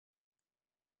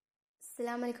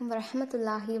Assalamu alaikum wa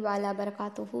rahmatullahi wa ala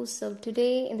barakatuhu. So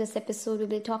today in this episode we'll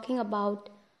be talking about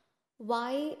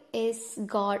why is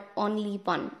God only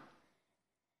one?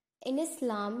 In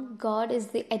Islam, God is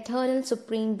the eternal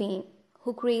supreme being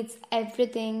who creates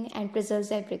everything and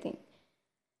preserves everything.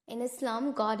 In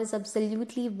Islam, God is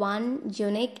absolutely one,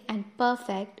 unique and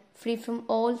perfect, free from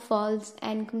all faults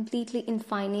and completely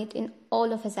infinite in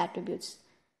all of his attributes.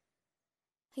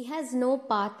 He has no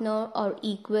partner or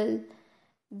equal,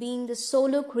 being the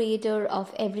solo creator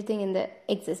of everything in the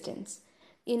existence.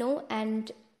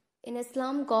 And in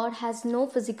Islam, God has no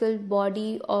physical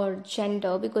body or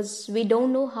gender because we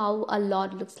don't know how a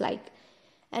Lord looks like,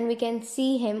 and we can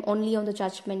see him only on the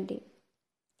judgment day.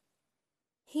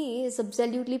 He is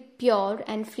absolutely pure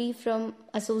and free from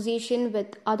association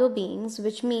with other beings,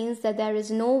 which means that there is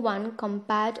no one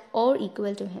compared or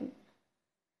equal to him.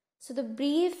 So the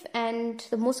brief and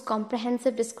the most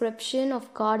comprehensive description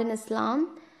of God in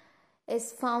Islam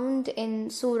is found in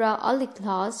Surah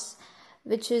Al-Ikhlas,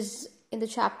 which is in the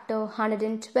chapter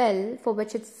 112, for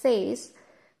which it says,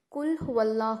 Kul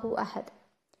huwallahu ahad.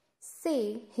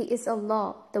 Say, He is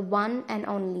Allah, the one and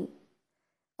only.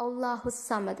 Allahu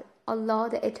samad, Allah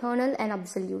the eternal and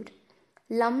absolute.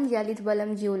 Lam yalid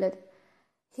walam yulad.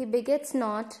 He begets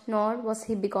not, nor was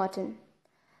he begotten.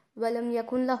 Walam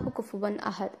yakun lahu kufuwan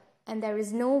ahad. And there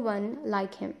is no one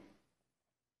like him.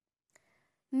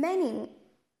 Many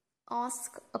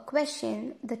ask a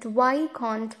question that why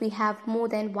can't we have more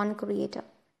than one creator?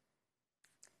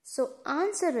 So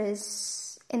answer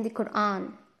is in the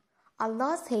Quran.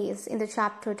 Allah says in the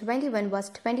chapter 21 verse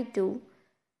 22,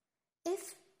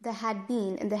 if there had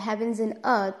been in the heavens and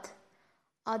earth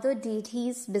other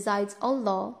deities besides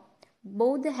Allah,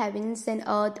 both the heavens and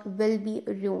earth will be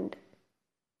ruined.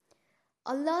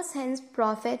 Allah sends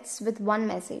prophets with one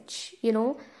message.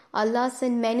 Allah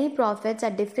sent many prophets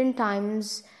at different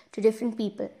times to different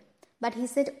people, but He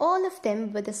sent all of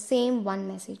them with the same one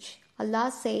message.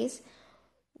 Allah says,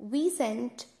 we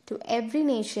sent to every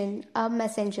nation a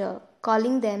messenger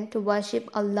calling them to worship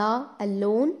Allah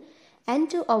alone and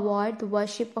to avoid the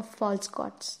worship of false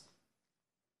gods.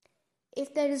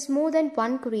 If there is more than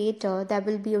one creator, there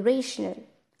will be irrational,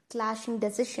 clashing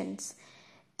decisions,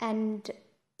 and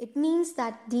it means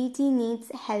that deity needs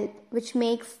help, which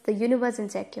makes the universe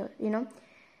insecure,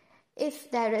 If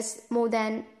there is more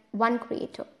than one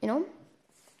creator,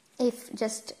 if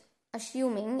just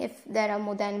assuming if there are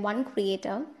more than one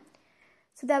creator,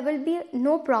 so there will be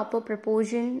no proper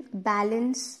proportion,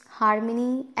 balance,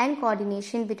 harmony and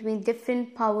coordination between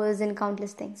different powers and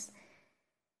countless things.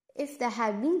 If there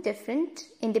have been different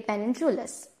independent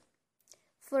rulers.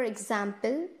 For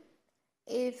example,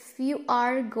 if you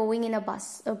are going in a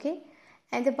bus,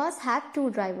 and the bus had two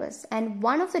drivers, and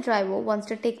one of the driver wants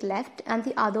to take left and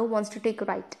the other wants to take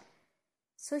right.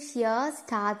 So here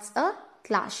starts a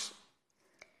clash.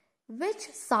 Which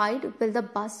side will the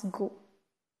bus go?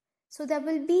 So there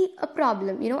will be a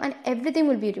problem, and everything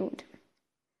will be ruined.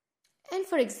 And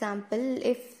for example,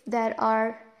 if there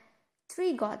are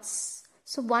three gods,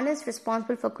 so one is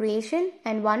responsible for creation,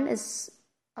 and one is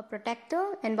a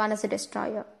protector, and one is a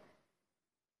destroyer.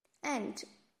 And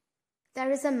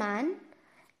there is a man,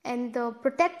 and the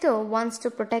protector wants to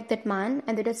protect that man,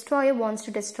 and the destroyer wants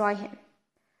to destroy him.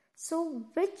 So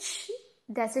which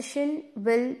decision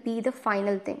will be the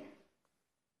final thing?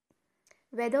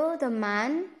 Whether the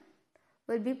man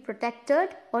will be protected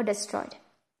or destroyed.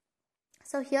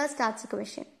 So here starts the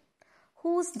question.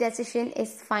 Whose decision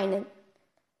is final?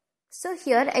 So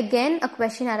here again a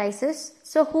question arises.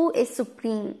 So who is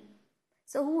supreme?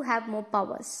 So who have more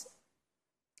powers?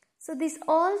 So these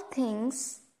all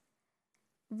things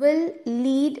will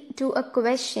lead to a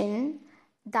question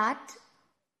that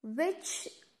which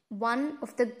one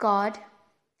of the God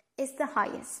is the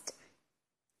highest.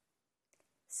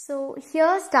 So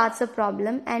here starts a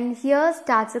problem and here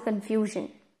starts a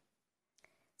confusion.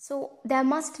 So there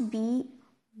must be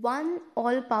one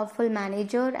all-powerful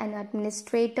manager and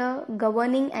administrator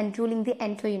governing and ruling the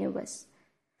entire universe.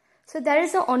 So there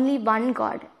is only one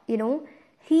God,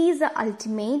 He is the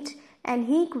ultimate and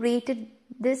He created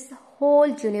this whole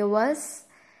universe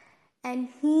and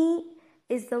He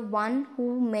is the one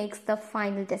who makes the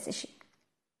final decision.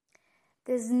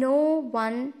 There's no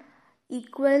one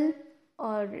equal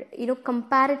or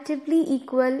comparatively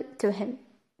equal to Him.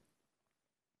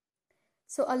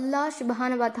 So Allah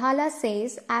subhanahu wa ta'ala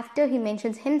says, after He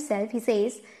mentions Himself, He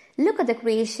says, look at the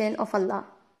creation of Allah.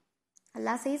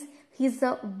 Allah says, He is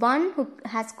the one who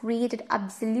has created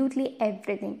absolutely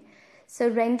everything. So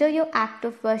render your act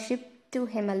of worship to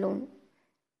Him alone.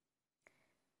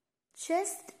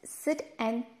 Just sit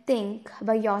and think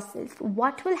by yourself,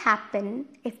 what will happen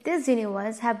if this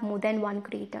universe have more than one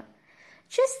creator?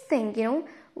 Just think,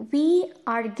 we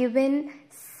are given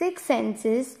 6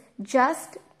 senses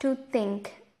just to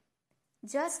think,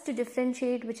 just to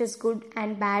differentiate which is good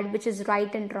and bad, which is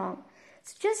right and wrong.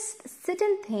 So just sit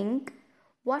and think,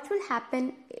 what will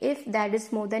happen if there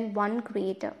is more than one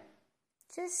creator?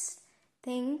 Just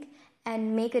think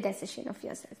and make a decision of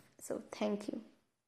yourself. So thank you.